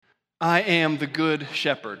I am the good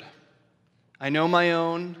shepherd. I know my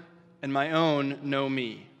own, and my own know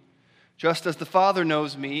me, just as the Father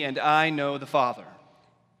knows me, and I know the Father.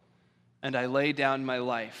 And I lay down my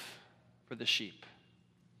life for the sheep.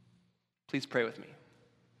 Please pray with me.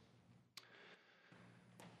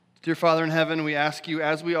 Dear Father in heaven, we ask you,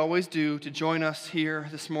 as we always do, to join us here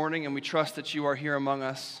this morning, and we trust that you are here among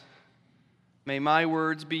us. May my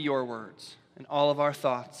words be your words, and all of our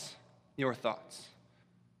thoughts, your thoughts.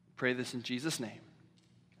 Pray this in Jesus' name.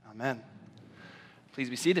 Amen.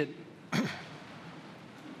 Please be seated.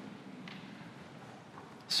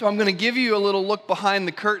 So I'm going to give you a little look behind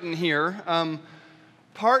the curtain here.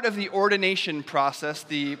 Part of the ordination process,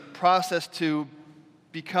 the process to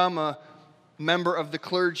become a member of the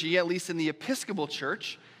clergy, at least in the Episcopal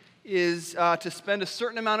Church, is to spend a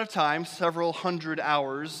certain amount of time, several hundred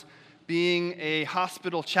hours, being a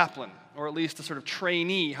hospital chaplain, or at least a sort of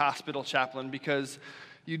trainee hospital chaplain, because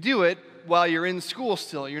you do it while you're in school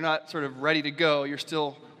still. You're not sort of ready to go. You're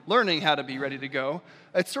still learning how to be ready to go.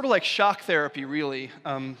 It's sort of like shock therapy, really.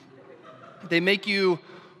 They make you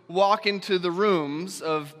walk into the rooms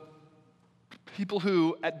of people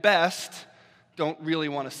who, at best, don't really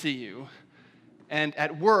want to see you, and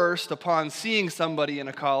at worst, upon seeing somebody in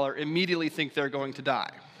a collar, immediately think they're going to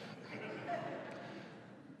die.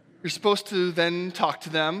 You're supposed to then talk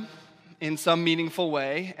to them in some meaningful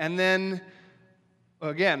way, and then,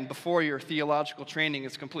 again, before your theological training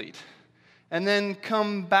is complete, and then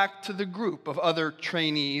come back to the group of other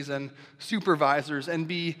trainees and supervisors and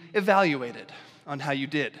be evaluated on how you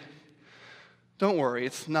did. Don't worry,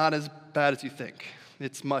 it's not as bad as you think.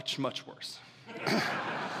 It's much, much worse.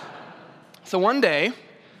 So one day,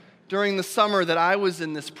 during the summer that I was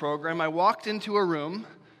in this program, I walked into a room,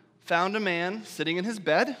 found a man sitting in his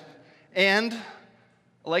bed, and,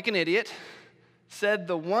 like an idiot, said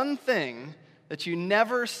the one thing that you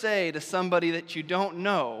never say to somebody that you don't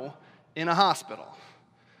know in a hospital,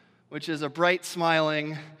 which is a bright,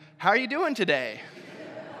 smiling, "How are you doing today?"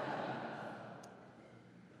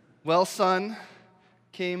 "Well, son,"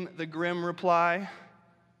 came the grim reply,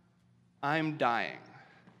 "I'm dying.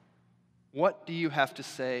 What do you have to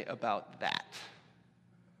say about that?"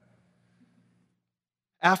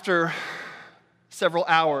 After several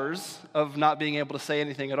hours of not being able to say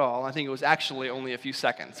anything at all, I think it was actually only a few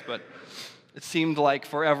seconds, but it seemed like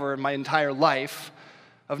forever in my entire life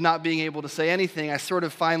of not being able to say anything, I sort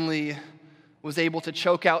of finally was able to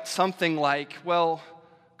choke out something like, "Well,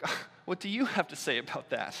 what do you have to say about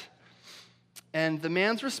that?" And the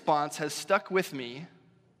man's response has stuck with me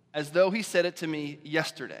as though he said it to me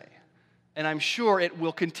yesterday. And I'm sure it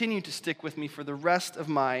will continue to stick with me for the rest of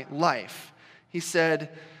my life. He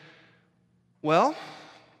said, "Well,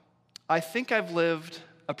 I think I've lived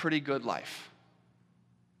a pretty good life.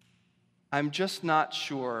 I'm just not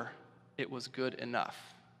sure it was good enough."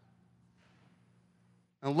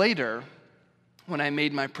 Now later, when I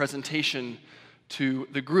made my presentation to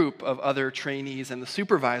the group of other trainees and the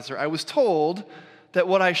supervisor, I was told that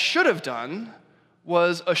what I should have done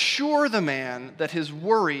was assure the man that his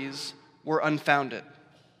worries were unfounded.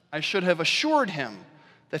 I should have assured him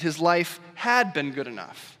that his life had been good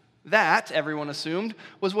enough. That, everyone assumed,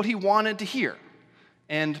 was what he wanted to hear.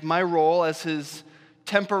 And my role as his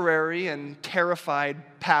temporary and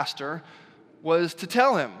terrified pastor was to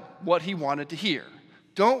tell him what he wanted to hear.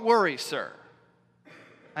 "Don't worry, sir.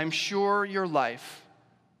 I'm sure your life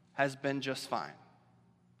has been just fine."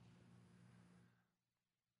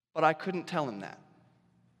 But I couldn't tell him that.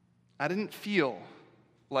 I didn't feel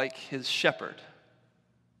like his shepherd.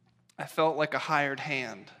 I felt like a hired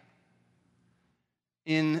hand.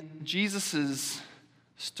 In Jesus'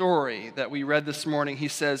 story that we read this morning, he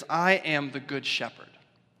says, "I am the good shepherd."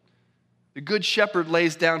 The good shepherd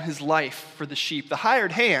lays down his life for the sheep. The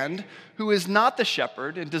hired hand, who is not the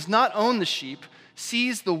shepherd and does not own the sheep,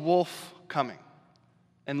 sees the wolf coming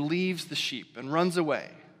and leaves the sheep and runs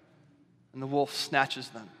away. And the wolf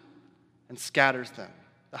snatches them and scatters them.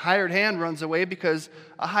 The hired hand runs away because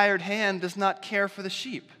a hired hand does not care for the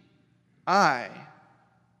sheep. I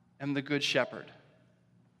am the good shepherd.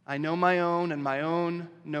 I know my own, and my own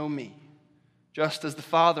know me, just as the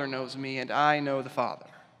Father knows me, and I know the Father.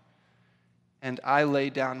 And I lay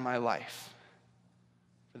down my life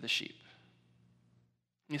for the sheep.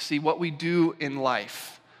 You see, what we do in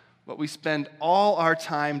life, what we spend all our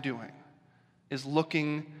time doing, is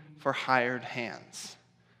looking for hired hands.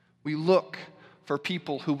 We look for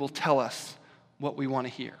people who will tell us what we want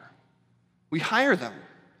to hear. We hire them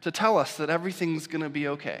to tell us that everything's going to be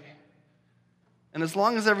okay. And as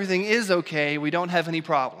long as everything is okay, we don't have any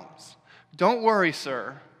problems. Don't worry,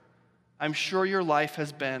 sir. I'm sure your life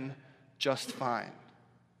has been just fine.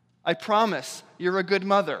 I promise you're a good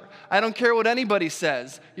mother. I don't care what anybody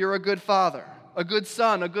says. You're a good father, a good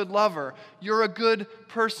son, a good lover. You're a good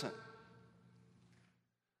person.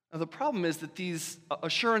 Now, the problem is that these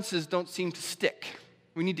assurances don't seem to stick.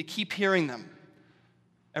 We need to keep hearing them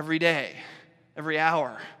every day, every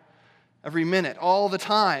hour, every minute, all the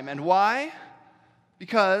time. And why?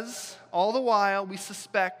 Because all the while we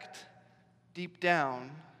suspect deep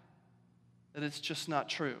down that it's just not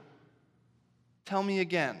true. Tell me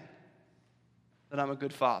again that I'm a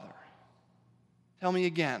good father. Tell me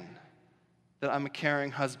again that I'm a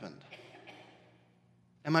caring husband.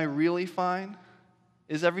 Am I really fine?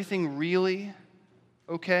 Is everything really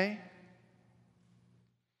okay?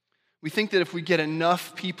 We think that if we get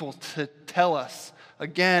enough people to tell us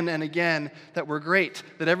again and again that we're great,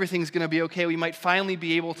 that everything's going to be okay, we might finally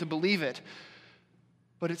be able to believe it.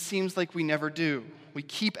 But it seems like we never do. We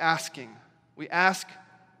keep asking. We ask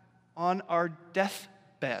on our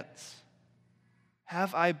deathbeds,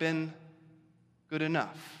 have I been good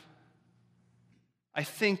enough? I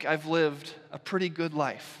think I've lived a pretty good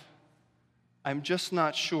life. I'm just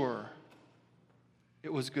not sure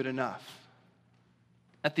it was good enough.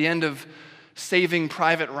 At the end of Saving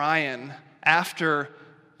Private Ryan, after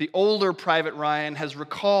the older Private Ryan has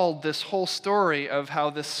recalled this whole story of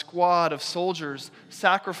how this squad of soldiers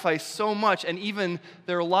sacrificed so much and even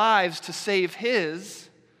their lives to save his,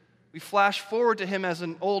 we flash forward to him as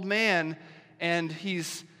an old man, and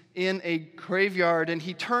he's in a graveyard, and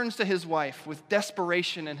he turns to his wife with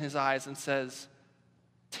desperation in his eyes and says,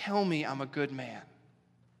 "Tell me I'm a good man."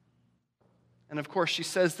 And of course, she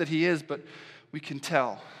says that he is, but we can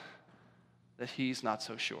tell that he's not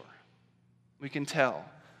so sure. We can tell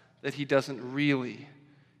that he doesn't really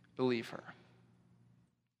believe her.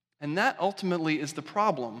 And that ultimately is the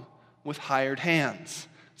problem with hired hands.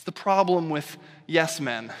 It's the problem with yes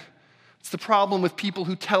men. It's the problem with people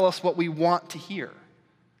who tell us what we want to hear.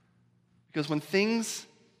 Because when things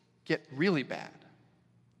get really bad,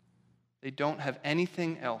 they don't have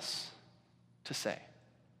anything else to say.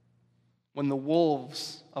 When the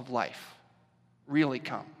wolves of life really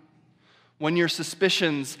come, when your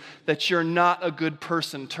suspicions that you're not a good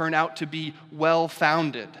person turn out to be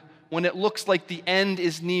well-founded, when it looks like the end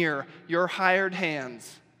is near, your hired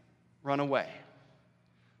hands run away,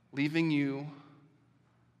 leaving you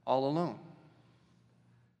all alone.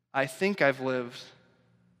 I think I've lived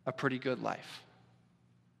a pretty good life.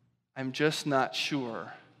 I'm just not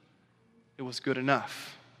sure it was good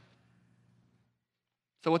enough.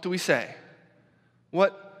 So what do we say?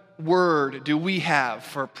 What word do we have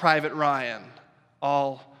for Private Ryan,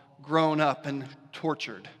 all grown up and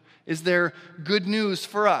tortured? Is there good news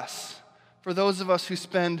for us, for those of us who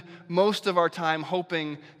spend most of our time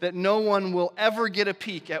hoping that no one will ever get a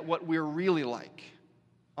peek at what we're really like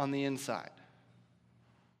on the inside?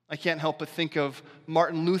 I can't help but think of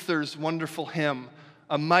Martin Luther's wonderful hymn,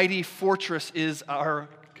 "A Mighty Fortress is Our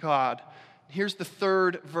God." Here's the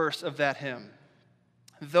third verse of that hymn.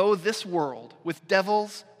 "Though this world with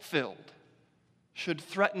devils filled should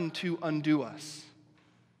threaten to undo us,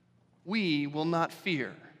 we will not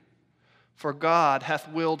fear, for God hath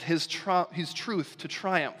willed his truth to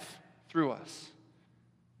triumph through us.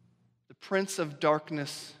 The prince of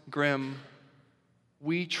darkness grim,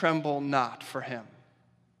 we tremble not for him.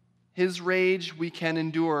 His rage we can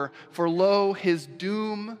endure, for lo, his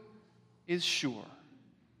doom is sure.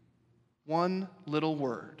 One little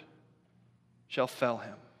word shall fell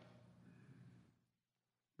him."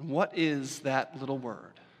 What is that little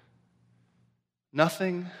word?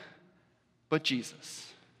 Nothing but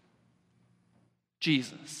Jesus.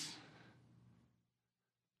 Jesus.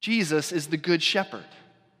 Jesus is the good shepherd.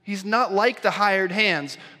 He's not like the hired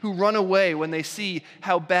hands who run away when they see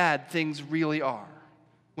how bad things really are,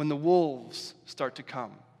 when the wolves start to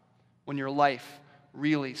come, when your life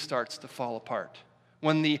really starts to fall apart,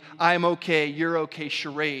 when the "I'm okay, you're okay"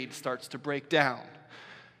 charade starts to break down.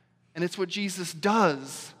 And it's what Jesus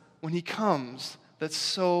does when he comes that's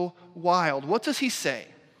so wild. What does he say?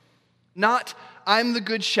 Not, "I'm the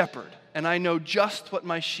good shepherd, and I know just what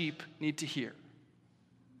my sheep need to hear."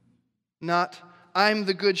 Not, "I'm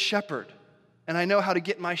the good shepherd, and I know how to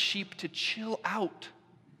get my sheep to chill out."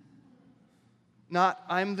 Not,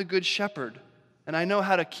 "I'm the good shepherd, and I know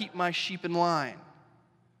how to keep my sheep in line."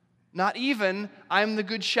 Not even, "I'm the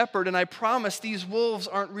good shepherd, and I promise these wolves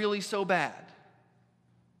aren't really so bad."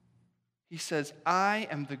 He says, "I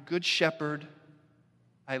am the good shepherd.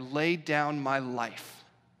 I lay down my life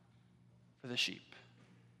for the sheep."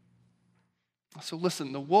 So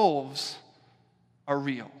listen, the wolves are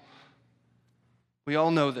real. We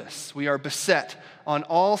all know this. We are beset on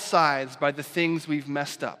all sides by the things we've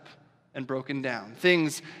messed up. and broken down.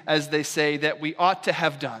 Things, as they say, that we ought to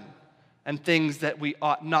have done, and things that we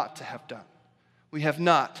ought not to have done. We have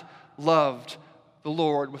not loved the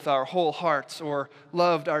Lord with our whole hearts or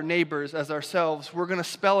loved our neighbors as ourselves. We're going to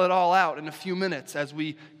spell it all out in a few minutes as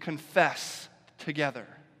we confess together.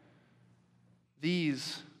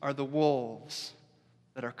 These are the wolves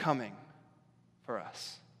that are coming for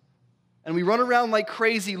us. And we run around like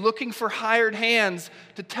crazy looking for hired hands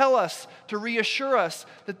to tell us, to reassure us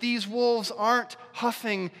that these wolves aren't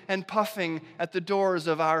huffing and puffing at the doors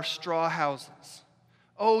of our straw houses.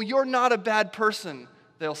 Oh, you're not a bad person,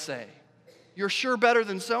 they'll say. You're sure better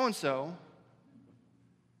than so-and-so.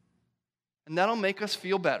 And that'll make us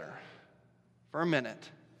feel better for a minute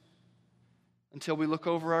until we look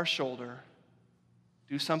over our shoulder,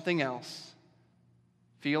 do something else,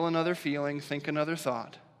 feel another feeling, think another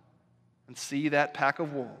thought, and see that pack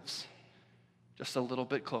of wolves just a little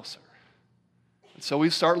bit closer. And so we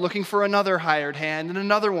start looking for another hired hand and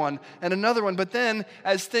another one and another one. But then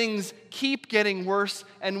as things keep getting worse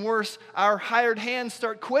and worse, our hired hands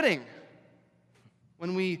start quitting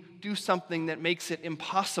when we do something that makes it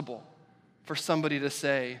impossible for somebody to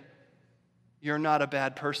say, you're not a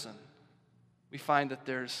bad person. We find that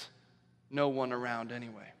there's no one around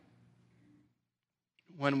anyway.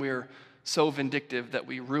 When we're so vindictive that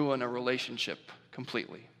we ruin a relationship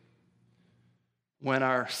completely. When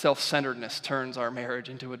our self-centeredness turns our marriage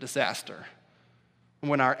into a disaster.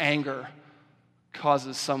 When our anger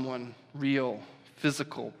causes someone real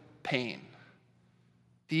physical pain.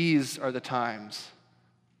 These are the times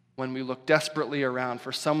when we look desperately around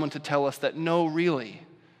for someone to tell us that, no, really,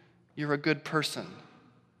 you're a good person.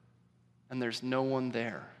 And there's no one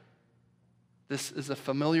there. This is a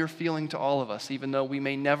familiar feeling to all of us, even though we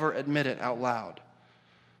may never admit it out loud.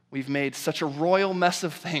 We've made such a royal mess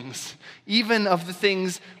of things, even of the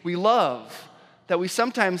things we love, that we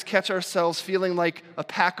sometimes catch ourselves feeling like a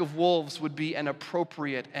pack of wolves would be an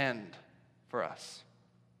appropriate end for us.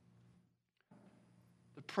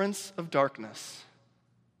 The Prince of Darkness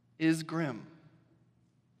is grim,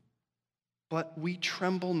 but we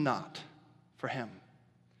tremble not for him.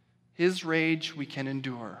 His rage we can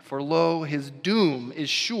endure, for lo, his doom is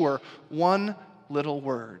sure. One little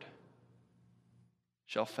word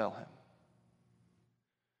shall fell him.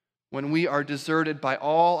 When we are deserted by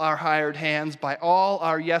all our hired hands, by all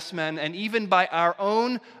our yes men, and even by our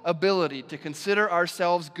own ability to consider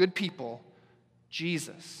ourselves good people,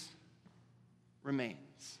 Jesus remains.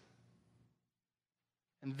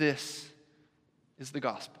 And this is the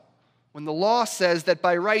gospel. When the law says that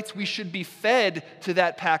by rights we should be fed to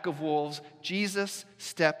that pack of wolves, Jesus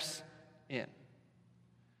steps in.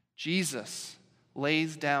 Jesus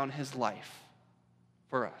lays down his life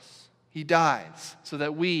for us. He dies so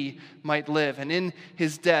that we might live. And in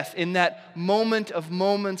his death, in that moment of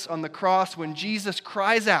moments on the cross when Jesus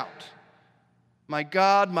cries out, my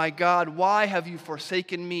God, why have you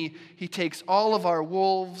forsaken me?" He takes all of our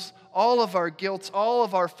wolves, all of our guilt, all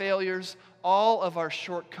of our failures, all of our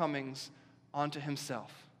shortcomings onto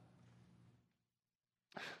himself.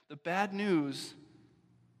 The bad news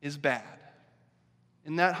is bad.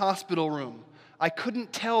 In that hospital room, I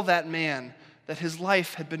couldn't tell that man that his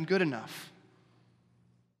life had been good enough.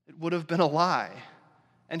 It would have been a lie,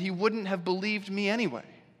 and he wouldn't have believed me anyway.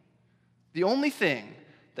 The only thing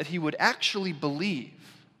that he would actually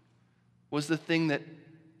believe was the thing that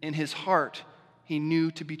in his heart he knew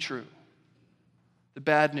to be true. The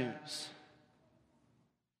bad news.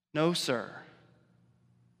 No, sir,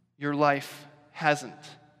 your life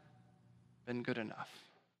hasn't been good enough.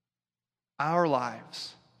 Our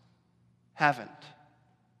lives haven't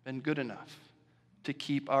been good enough to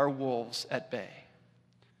keep our wolves at bay.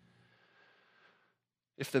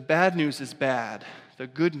 If the bad news is bad, the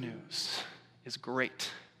good news is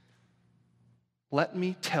great. Let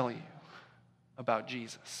me tell you about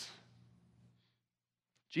Jesus.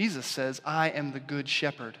 Jesus says, "I am the good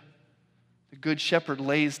shepherd." The good shepherd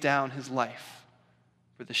lays down his life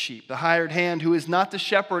for the sheep. The hired hand, who is not the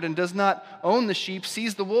shepherd and does not own the sheep,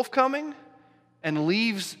 sees the wolf coming and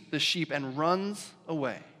leaves the sheep and runs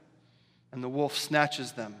away. And the wolf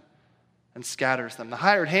snatches them and scatters them. The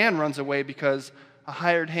hired hand runs away because a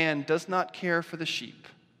hired hand does not care for the sheep.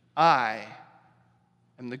 I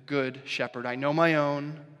am the good shepherd. I know my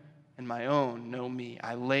own, and my own know me.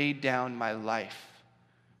 I lay down my life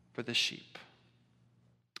for the sheep.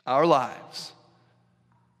 Our lives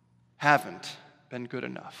haven't been good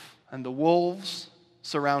enough, and the wolves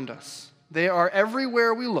surround us. They are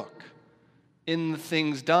everywhere we look, in the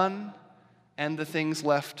things done and the things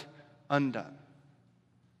left undone.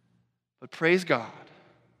 But praise God,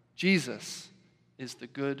 Jesus is the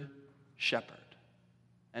good shepherd,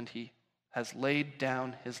 and he has laid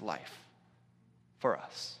down his life for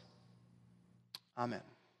us. Amen.